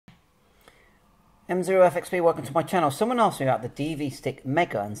M0FXB, welcome to my channel. Someone asked me about the DV Stick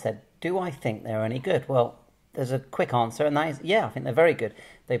Mega and said, do I think they're any good? Well, there's a quick answer, and that is, yeah, I think they're very good.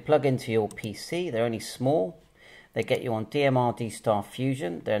 They plug into your PC, they're only small, they get you on DMR Dstar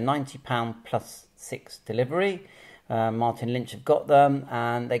Fusion, they're £90 plus 6 delivery. Martin Lynch have got them,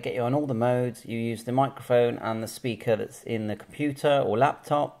 and they get you on all the modes. You use the microphone and the speaker that's in the computer or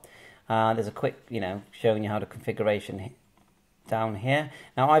laptop. There's a quick, showing you how to configuration down here.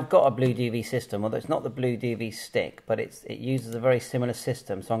 Now I've got a Blue DV system, although it's not the Blue DV stick, but it uses a very similar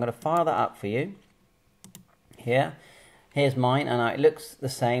system. So I'm going to fire that up for you. Here's mine, and it looks the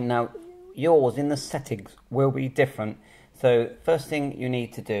same. Now yours in the settings will be different. So first thing you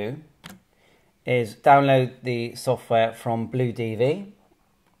need to do is download the software from Blue DV.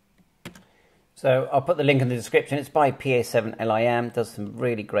 So I'll put the link in the description. It's by PA7 LIM, does some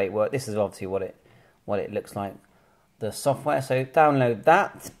really great work. This is obviously what it looks like, the software. So download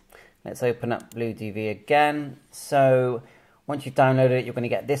that. Let's open up Blue DV again. So once you've downloaded it, you're going to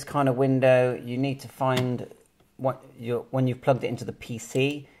get this kind of window. You need to find when you've plugged it into the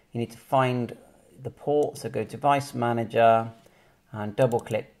PC, you need to find the port. So go to Device Manager and double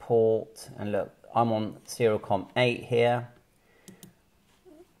click port, and look, I'm on serial COM 8 here.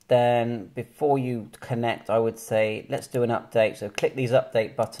 Then before you connect, I would say let's do an update. So click these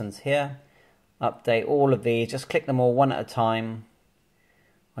update buttons here, update all of these, just click them all one at a time.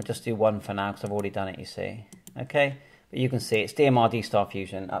 I'll just do one for now because I've already done it, you see. Okay, but you can see it's DMR Dstar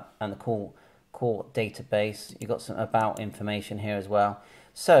Fusion up and the core database. You've got some about information here as well.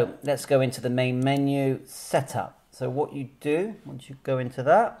 So let's go into the main menu, setup. So what you do, once you go into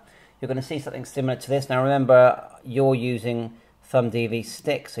that, you're going to see something similar to this. Now remember, you're using Thumb DV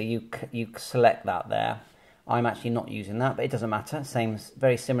stick, so you select that there. I'm actually not using that, but it doesn't matter. Same,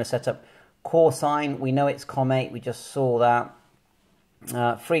 very similar setup. Core sign, we know it's COM8, we just saw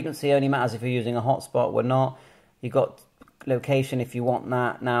that. Frequency only matters if you're using a hotspot, we're not. You've got location if you want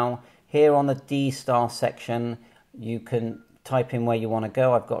that. Now, here on the Dstar section, you can type in where you want to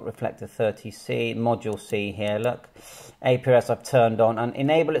go. I've got reflector 30C, module C here, look. APRS I've turned on, and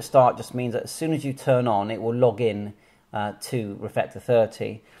enable at start just means that as soon as you turn on, it will log in to reflector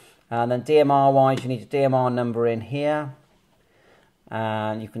 30. And then DMR wise, you need a DMR number in here.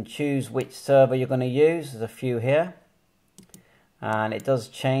 And you can choose which server you're going to use. There's a few here. And it does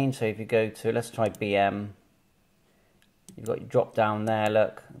change, so if you go to, let's try BM. You've got your drop down there,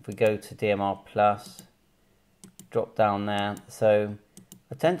 look. If we go to DMR Plus, drop down there. So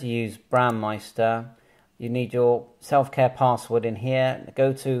I tend to use Brandmeister. You need your self-care password in here.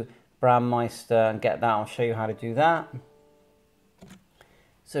 Go to Brandmeister and get that. I'll show you how to do that.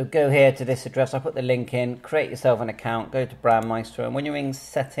 So go here to this address. I put the link in. Create yourself an account. Go to Brandmeister, and when you're in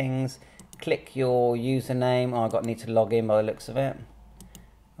settings, click your username. Oh, need to log in by the looks of it.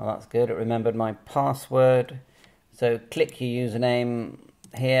 Oh, that's good. It remembered my password. So click your username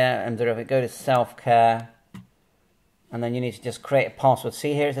here, and go to self-care. And then you need to just create a password.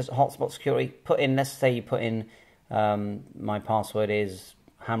 See here it says hotspot security. Put in, let's say you put in, my password is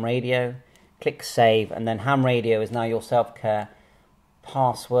ham radio. Click save, and then ham radio is now your self-care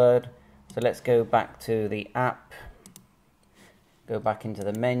password. So let's go back to the app. Go back into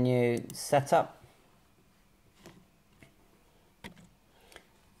the menu, setup.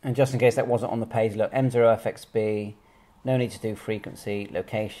 And just in case that wasn't on the page, look, M0FXB, no need to do frequency,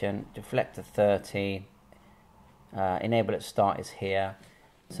 location, deflector 30. Enable at start is here.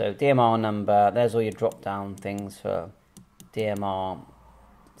 So DMR number, there's all your drop down things for DMR.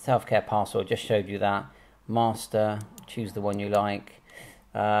 Self-care password, just showed you that. Master, choose the one you like.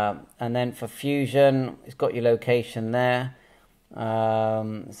 And then for Fusion, it's got your location there.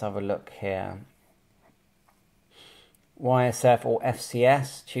 Let's have a look here. YSF or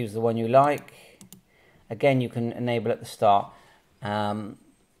FCS, choose the one you like. Again, you can enable at the start.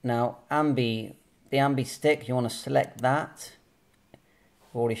 Now, AMBE. The AMBE stick, you want to select that.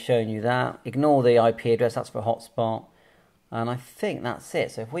 I've already shown you that. Ignore the IP address, that's for hotspot. And I think that's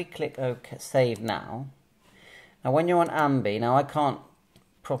it. So if we click OK, save now. Now when you're on AMBE, now I can't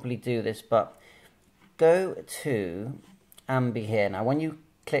properly do this, but go to AMBE here. Now when you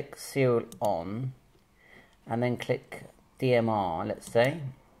click serial on, and then click DMR, let's say,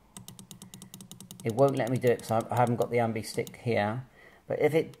 it won't let me do it because I haven't got the AMBE stick here. But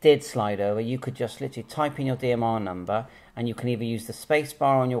if it did slide over, you could just literally type in your DMR number, and you can either use the space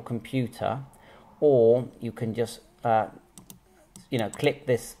bar on your computer, or you can just, click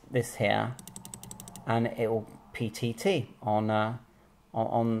this here, and it will PTT on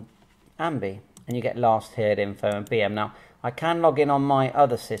AMBE, and you get last heard info and BM. Now I can log in on my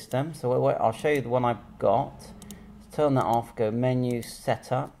other system, so I'll show you the one I've got. Let's turn that off. Go menu,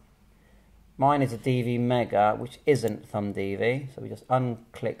 setup. Mine is a DV Mega, which isn't Thumb DV. So we just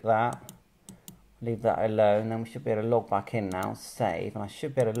unclick that, leave that alone. Then we should be able to log back in now, save, and I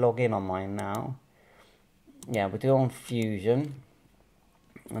should be able to log in on mine now. Yeah, we'll do it on Fusion,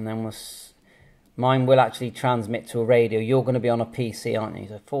 and then mine will actually transmit to a radio. You're going to be on a PC, aren't you?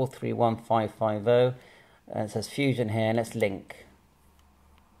 So 431550. It says Fusion here, and let's link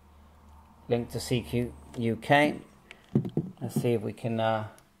to CQ UK. Let's see if we can.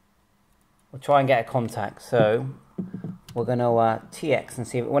 We'll try and get a contact. So we're going to TX and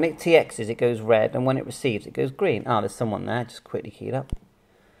see if when it TXs it goes red, and when it receives it goes green. Ah, there's someone there. Just quickly key it up.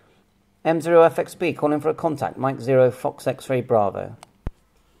 M0FXB calling for a contact. Mike 0 Fox X-ray Bravo.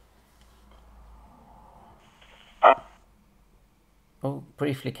 Oh,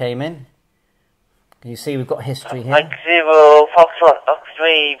 briefly came in. Can you see we've got history here? Mike 0 Fox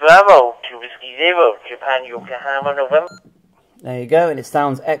X-ray Bravo. 2 Whiskey 0 Japan Yokohama November. There you go, and it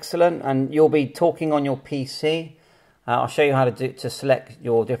sounds excellent. And you'll be talking on your PC. I'll show you how to select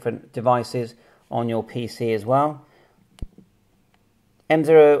your different devices on your PC as well.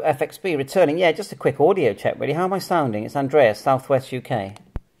 M0FXB returning. Yeah, just a quick audio check really. How am I sounding? It's Andreas, Southwest UK.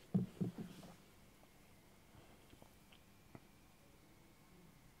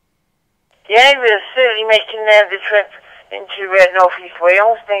 Yeah, we're certainly making the trip into North East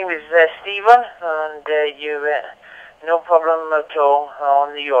Wales. Name is Stephen, and you're no problem at all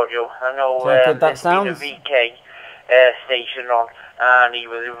on the audio. I know there's been a VK station on, and he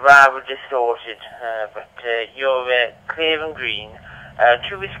was rather distorted, but you're clear and green.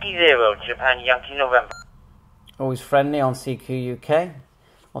 2 Whiskey 0 Japan Yankee November. Always friendly on CQ UK.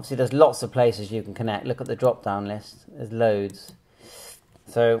 Obviously, there's lots of places you can connect. Look at the drop-down list. There's loads.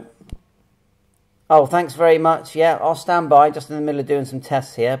 So. Oh, thanks very much. Yeah, I'll stand by, just in the middle of doing some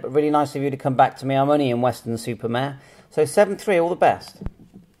tests here, but really nice of you to come back to me. I'm only in Weston-super-Mare. So 7-3, all the best.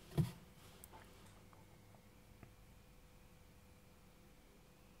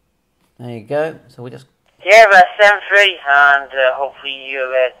 There you go. So we just... Yeah, 7-3, and hopefully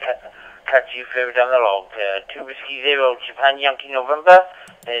you'll catch you further down the log. 2 Whiskey 0 Japan Yankee November.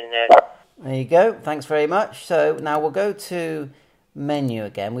 There you go. Thanks very much. So now we'll go to... menu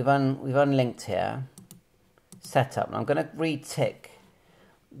again. We've unlinked here. Setup. And I'm going to re-tick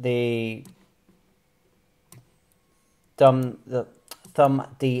the thumb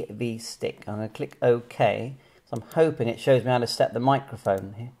DV stick. I'm going to click OK. So I'm hoping it shows me how to set the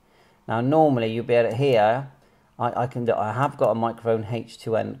microphone here. Now normally you'll be able to hear. I have got a microphone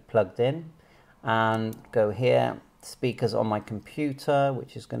H2N plugged in, and go here. Speakers on my computer,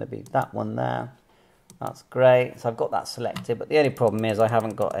 which is going to be that one there. That's great. So I've got that selected, but the only problem is I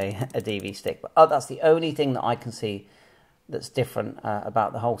haven't got a DV stick. But that's the only thing that I can see that's different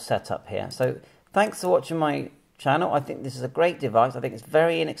about the whole setup here. So thanks for watching my channel. I think this is a great device. I think it's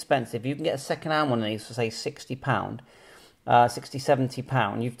very inexpensive. You can get a second-hand one of these for, say, £60, £60,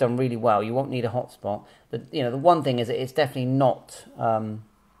 £70. You've done really well. You won't need a hotspot. The one thing is that it's definitely not,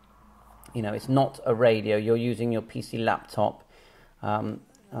 it's not a radio. You're using your PC laptop.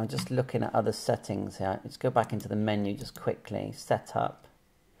 I'm just looking at other settings here. Let's go back into the menu just quickly. Setup.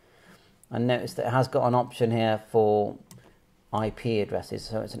 I noticed that it has got an option here for IP addresses.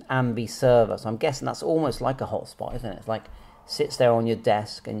 So it's an AMBE server. So I'm guessing that's almost like a hotspot, isn't it? It's like sits there on your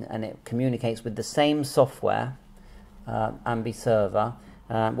desk and it communicates with the same software, AMBE server.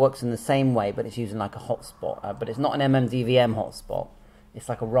 Works in the same way, but it's using like a hotspot. But it's not an MMDVM hotspot. It's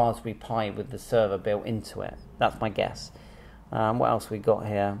like a Raspberry Pi with the server built into it. That's my guess. What else we got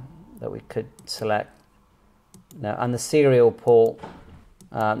here that we could select? No, and the serial port.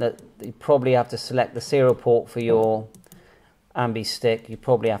 That you probably have to select the serial port for your AMBE stick. You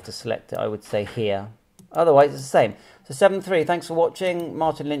probably have to select it, I would say, here. Otherwise, it's the same. So 7-3. Thanks for watching.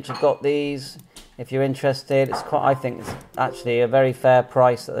 Martin Lynch have got these. If you're interested, I think it's actually a very fair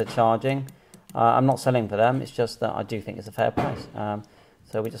price that they're charging. I'm not selling for them. It's just that I do think it's a fair price.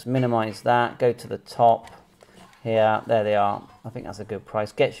 So we just minimise that. Go to the top. Here, there they are. I think that's a good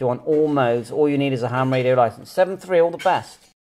price. Gets you on all modes. All you need is a ham radio license. 7-3, all the best.